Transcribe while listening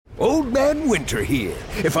Old Man Winter here.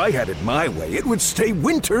 If I had it my way, it would stay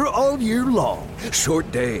winter all year long.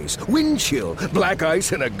 Short days, wind chill, black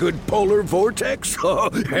ice, and a good polar vortex.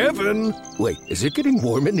 Oh, heaven. Wait, is it getting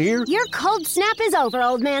warm in here? Your cold snap is over,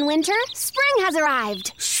 Old Man Winter. Spring has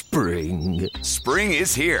arrived. Spring. Spring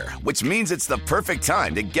is here, which means it's the perfect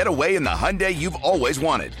time to get away in the Hyundai you've always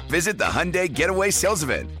wanted. Visit the Hyundai Getaway Sales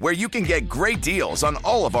Event, where you can get great deals on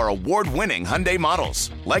all of our award-winning Hyundai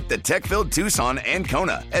models, like the tech-filled Tucson and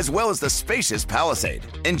Kona, as well as the spacious Palisade.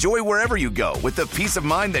 Enjoy wherever you go with the peace of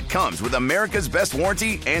mind that comes with America's best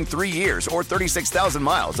warranty and 3 years or 36,000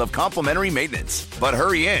 miles of complimentary maintenance. But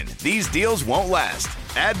hurry in, these deals won't last.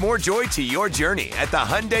 Add more joy to your journey at the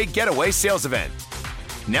Hyundai Getaway Sales Event.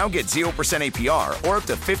 Now get 0% APR or up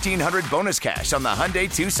to $1,500 bonus cash on the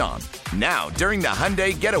Hyundai Tucson. Now, during the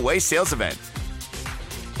Hyundai Getaway Sales Event.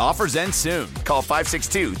 Offers end soon. Call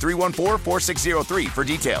 562-314-4603 for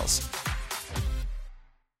details.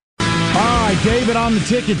 All right, David on the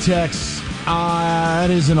ticket text.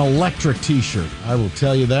 That is an electric T-shirt. I will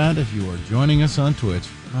tell you that if you are joining us on Twitch.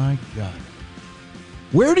 My God.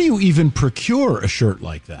 Where do you even procure a shirt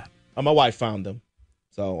like that? My wife found them.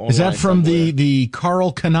 So is that from the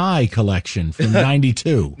Carl Kanai collection from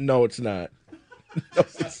 '92? No, it's not. No,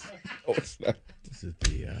 it's not. This is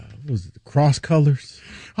the cross colors?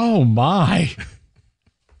 Oh my!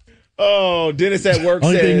 Oh, Dennis at work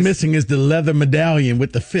Only says thing missing is the leather medallion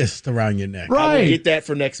with the fist around your neck. Right. I will get that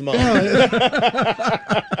for next month.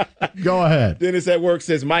 Go ahead. Dennis at work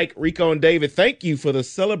says, Mike, Rico, and David, thank you for the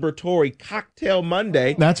celebratory Cocktail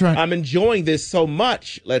Monday. That's right. I'm enjoying this so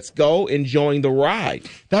much. Let's go enjoying the ride.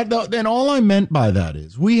 Then all I meant by that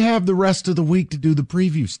is we have the rest of the week to do the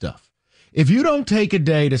preview stuff. If you don't take a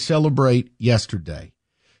day to celebrate yesterday,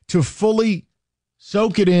 to fully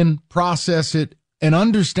soak it in, process it, and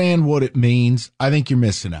understand what it means, I think you're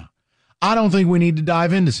missing out. I don't think we need to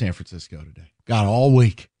dive into San Francisco today. Got all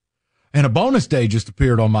week. And a bonus day just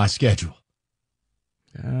appeared on my schedule.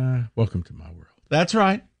 Welcome to my world. That's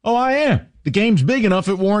right. Oh, I am. The game's big enough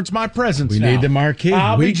it warrants my presence We now. need the marquee.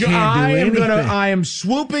 We can't do anything. I am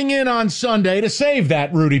swooping in on Sunday to save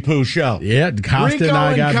that Rudy Poo show. Yeah, Costa Rico and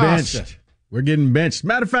I got Costa. benched. We're getting benched.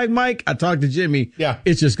 Matter of fact, Mike, I talked to Jimmy. Yeah.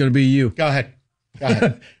 It's just going to be you. Go ahead. Go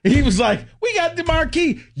ahead. He was like, we got the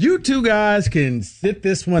marquee. You two guys can sit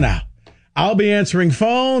this one out. I'll be answering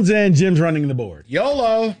phones, and Jim's running the board.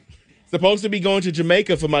 YOLO. Supposed to be going to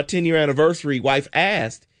Jamaica for my 10-year anniversary. Wife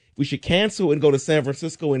asked if we should cancel and go to San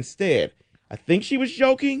Francisco instead. I think she was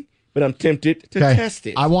joking, but I'm tempted to test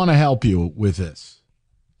it. I want to help you with this.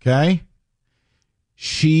 Okay?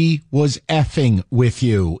 She was effing with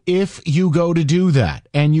you. If you go to do that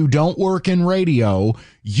and you don't work in radio,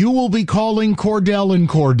 you will be calling Cordell and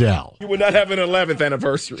Cordell. You would not have an 11th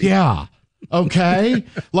anniversary. Yeah. Okay?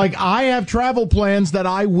 Like, I have travel plans that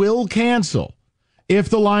I will cancel if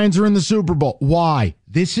the Lions are in the Super Bowl. Why?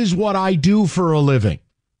 This is what I do for a living.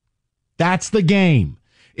 That's the game.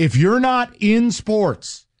 If you're not in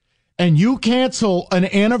sports and you cancel an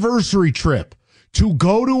anniversary trip to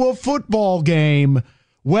go to a football game,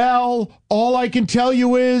 well, all I can tell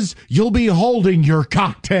you is you'll be holding your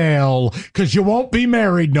cocktail because you won't be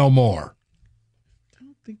married no more. I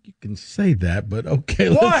don't think you can say that, but okay.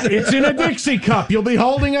 What? It's in a Dixie cup. You'll be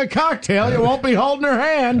holding a cocktail. You won't be holding her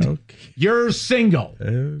hand. Okay. You're single.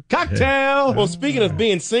 Okay. Cocktail. Well, speaking of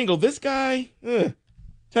being single, this guy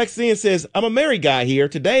texts in and says, I'm a married guy here.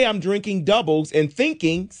 Today I'm drinking doubles and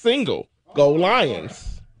thinking single. Go Lions.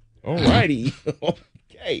 All righty.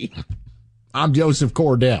 Okay. I'm Joseph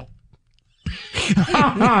Cordell.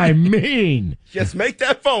 I mean. Just make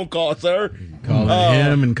that phone call, sir. Calling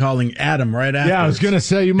him and calling Adam right after. Yeah, I was going to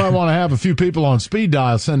say you might want to have a few people on speed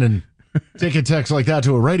dial sending ticket texts like that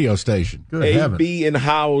to a radio station. Good heavens. AB in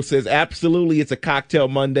Howell says, absolutely, it's a cocktail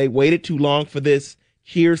Monday. Waited too long for this.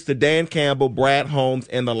 Cheers to Dan Campbell, Brad Holmes,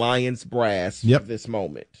 and the Lions brass for this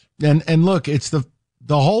moment. And look, it's the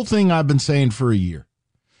whole thing I've been saying for a year.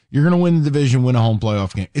 You're going to win the division, win a home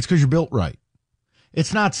playoff game. It's because you're built right.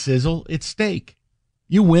 It's not sizzle, it's steak.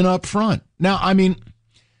 You win up front. Now, I mean,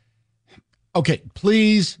 okay,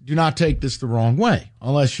 please do not take this the wrong way.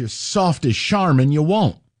 Unless you're soft as Charmin, you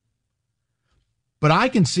won't. But I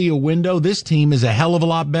can see a window. This team is a hell of a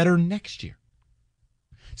lot better next year.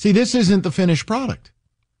 See, this isn't the finished product.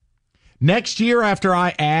 Next year, after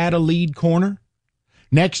I add a lead corner,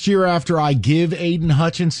 next year after I give Aiden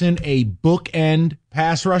Hutchinson a bookend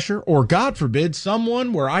pass rusher, or God forbid,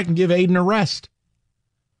 someone where I can give Aiden a rest.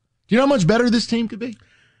 Do you know how much better this team could be?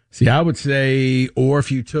 See, I would say, or if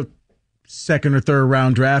you took second or third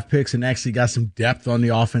round draft picks and actually got some depth on the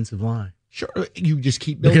offensive line. Sure, you just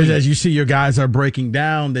keep building. Because as you see your guys are breaking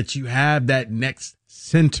down, that you have that next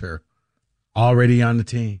center already on the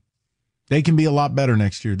team. They can be a lot better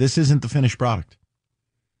next year. This isn't the finished product.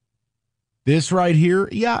 This right here,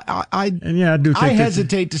 I do. I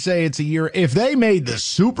hesitate to say it's a year. If they made the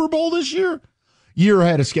Super Bowl this year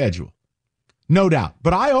ahead of schedule, no doubt.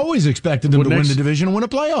 But I always expected them to win the division and win a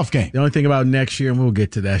playoff game. The only thing about next year, and we'll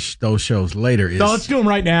get to those shows later, is no. Let's do them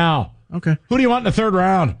right now. Okay. Who do you want in the third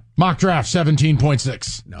round? Mock draft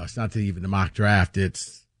 17.6. No, it's not even the mock draft.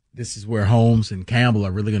 This is where Holmes and Campbell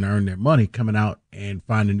are really going to earn their money coming out and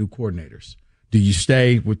finding new coordinators. Do you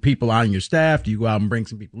stay with people on your staff? Do you go out and bring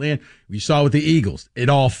some people in? We saw with the Eagles, it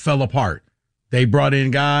all fell apart. They brought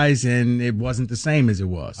in guys, and it wasn't the same as it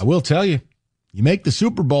was. I will tell you, you make the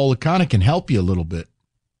Super Bowl, it kind of can help you a little bit.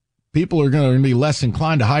 People are going to be less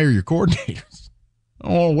inclined to hire your coordinators. I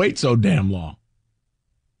don't want to wait so damn long.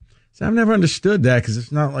 So I've never understood that because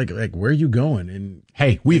it's not like where are you going? And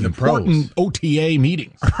hey, we have important OTA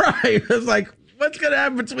meetings. Right. It's like, what's going to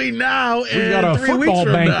happen between now and We've got a 3 weeks football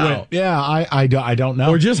from banquet. now? Yeah, I don't know.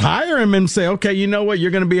 Or just hire him and say, okay, you know what? You're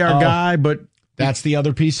going to be our guy, but that's the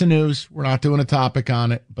other piece of news. We're not doing a topic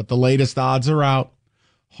on it, but the latest odds are out.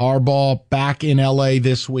 Harbaugh back in L.A.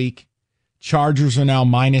 this week. Chargers are now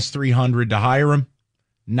minus 300 to hire him.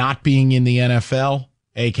 Not being in the NFL,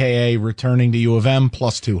 a.k.a. returning to U of M,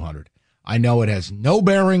 plus 200. I know it has no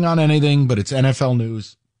bearing on anything, but it's NFL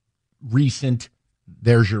news. Recent.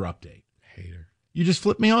 There's your update. Hater. You just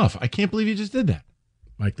flipped me off. I can't believe you just did that.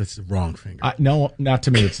 Mike, that's the wrong finger. No, not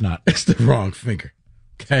to me. It's not. It's the wrong finger.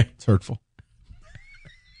 Okay? It's hurtful.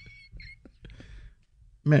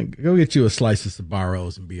 Man, go get you a slice of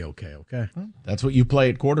Sbarro's and be okay, okay? That's what you play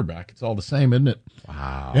at quarterback. It's all the same, isn't it?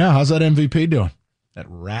 Wow. Yeah, how's that MVP doing? That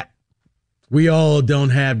rat. We all don't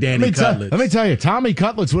have Danny Cutlets. Let me tell you, Tommy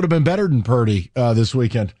Cutlets would have been better than Purdy this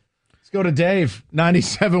weekend. Let's go to Dave,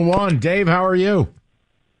 97.1. Dave, how are you?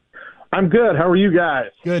 I'm good. How are you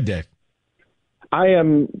guys? Good, Dave. I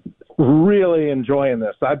am really enjoying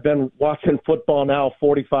this. I've been watching football now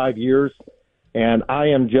 45 years, and I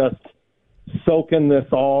am just soaking this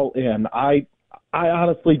all in. I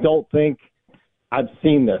honestly don't think I've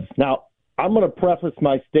seen this. Now, I'm going to preface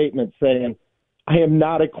my statement saying I am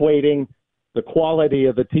not equating the quality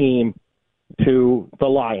of the team to the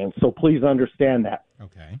Lions, so please understand that.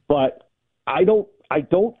 Okay. But I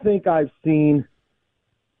don't think I've seen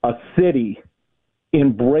a city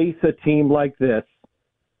embrace a team like this,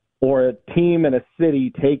 or a team and a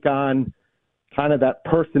city take on kind of that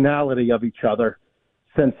personality of each other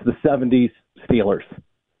since the 70s Steelers.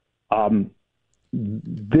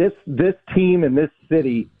 This team and this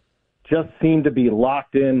city just seem to be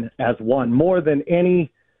locked in as one, more than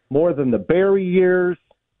the Barry years,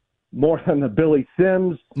 more than the Billy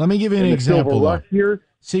Sims. Let me give you an example. Silver Rush years.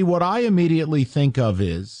 See, what I immediately think of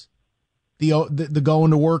is the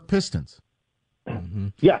going to work Pistons. Mm-hmm.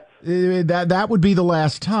 Yes. That would be the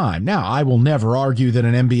last time. Now, I will never argue that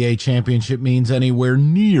an NBA championship means anywhere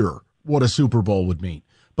near what a Super Bowl would mean.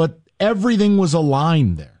 But everything was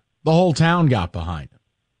aligned there. The whole town got behind him.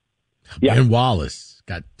 Yeah. Ben Wallace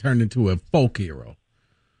got turned into a folk hero.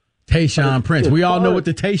 Tayshaun Prince. We all know what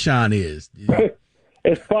the Tayshaun is.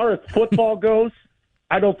 As far as football goes,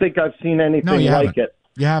 I don't think I've seen anything like it.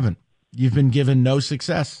 You haven't. You've been given no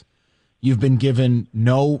success. You've been given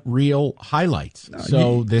no real highlights.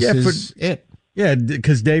 This is it. Yeah,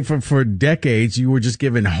 because Dave, for decades, you were just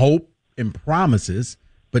given hope and promises,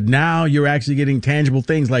 but now you're actually getting tangible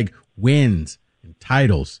things like wins and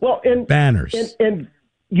titles, and banners. And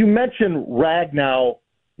you mentioned Ragnow,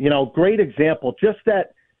 great example. Just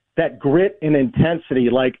that grit and intensity.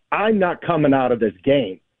 Like, I'm not coming out of this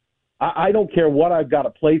game. I don't care what I've got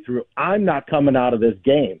to play through. I'm not coming out of this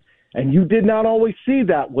game. And you did not always see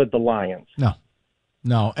that with the Lions.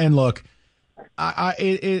 No. And look,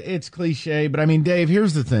 it's cliche, but I mean, Dave,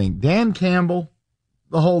 here's the thing. Dan Campbell,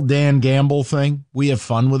 the whole Dan Gamble thing, we have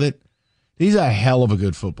fun with it. He's a hell of a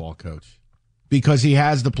good football coach because he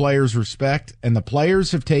has the players' respect, and the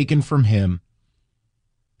players have taken from him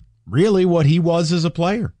really what he was as a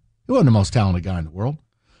player. He wasn't the most talented guy in the world,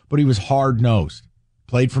 but he was hard-nosed.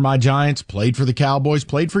 Played for my Giants, played for the Cowboys,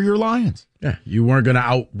 played for your Lions. Yeah, you weren't going to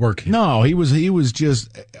outwork him. No, he was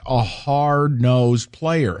just a hard-nosed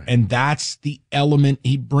player, and that's the element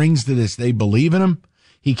he brings to this. They believe in him.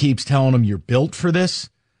 He keeps telling them, you're built for this.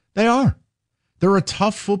 They are. They're a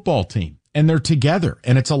tough football team, and they're together.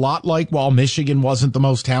 And it's a lot like, while Michigan wasn't the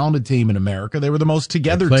most talented team in America, they were the most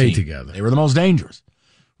together team. They played team. Together. They were the most dangerous.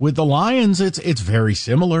 With the Lions, it's very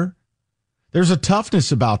similar. There's a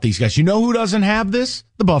toughness about these guys. You know who doesn't have this?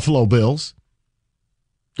 The Buffalo Bills.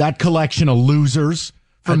 That collection of losers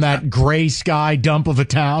from that gray sky dump of a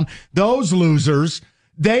town. Those losers,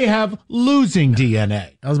 They have losing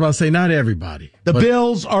DNA. I was about to say, not everybody. The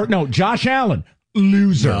Bills are, Josh Allen,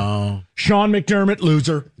 loser. No. Sean McDermott,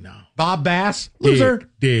 loser. No. Bob Bass, loser.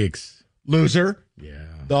 Diggs. Loser. Yeah.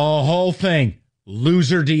 The whole thing,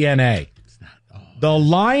 loser DNA. The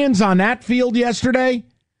Lions on that field yesterday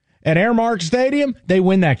at Airmark Stadium, they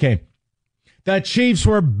win that game. The Chiefs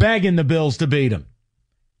were begging the Bills to beat them.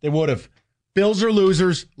 They would have. Bills are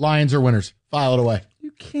losers, Lions are winners. File it away.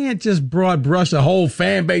 You can't just broad brush a whole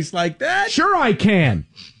fan base like that. Sure I can.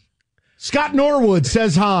 Scott Norwood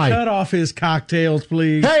says hi. Cut off his cocktails,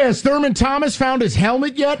 please. Hey, has Thurman Thomas found his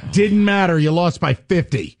helmet yet? Didn't matter. You lost by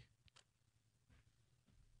 50.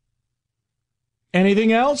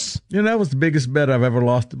 Anything else? That was the biggest bet I've ever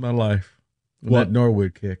lost in my life. That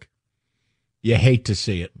Norwood kick. You hate to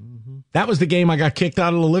see it. Mm-hmm. That was the game I got kicked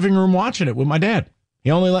out of the living room watching it with my dad.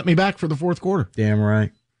 He only let me back for the fourth quarter. Damn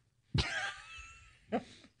right.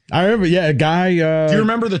 I remember, a guy. Do you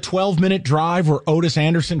remember the 12-minute drive where Otis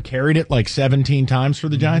Anderson carried it like 17 times for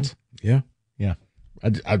the Giants? Yeah. Yeah.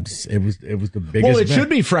 It was the biggest. Well, it should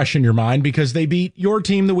be fresh in your mind because they beat your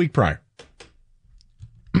team the week prior.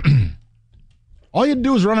 All you had to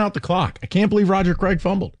do was run out the clock. I can't believe Roger Craig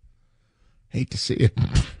fumbled. Hate to see it.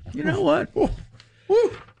 You know what? Woo.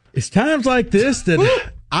 It's times like this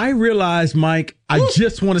that I realize, Mike, I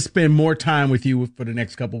just want to spend more time with you for the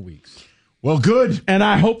next couple weeks. Well, good. And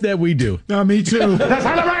I hope that we do. Me too. The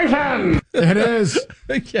celebration! It is.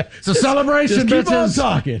 Yeah. It's a celebration, just keep on bitches.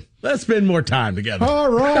 talking. Let's spend more time together. All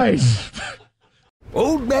right.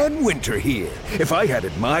 Old Man Winter here. If I had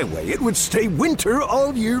it my way, it would stay winter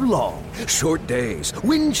all year long. Short days,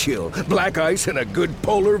 wind chill, black ice, and a good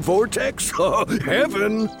polar vortex. Oh,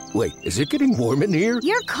 heaven. Wait, is it getting warm in here?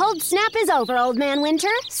 Your cold snap is over, Old Man Winter.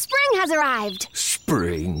 Spring has arrived.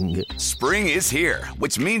 Spring. Spring is here,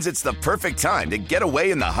 which means it's the perfect time to get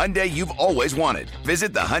away in the Hyundai you've always wanted.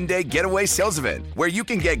 Visit the Hyundai Getaway Sales Event, where you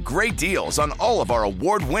can get great deals on all of our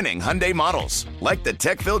award-winning Hyundai models, like the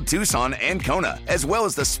tech-filled Tucson and Kona, as well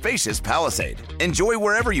as the spacious Palisade. Enjoy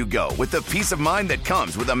wherever you go with the peace of mind that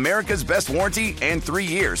comes with America's best warranty and 3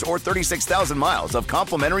 years or 36,000 miles of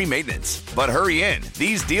complimentary maintenance. But hurry in,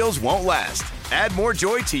 these deals won't last. Add more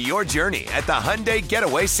joy to your journey at the Hyundai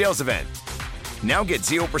Getaway Sales Event. Now get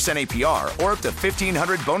 0% APR or up to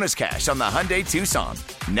 $1,500 bonus cash on the Hyundai Tucson.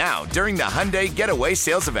 Now, during the Hyundai Getaway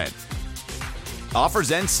Sales Event. Offers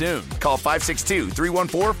end soon. Call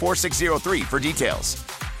 562-314-4603 for details.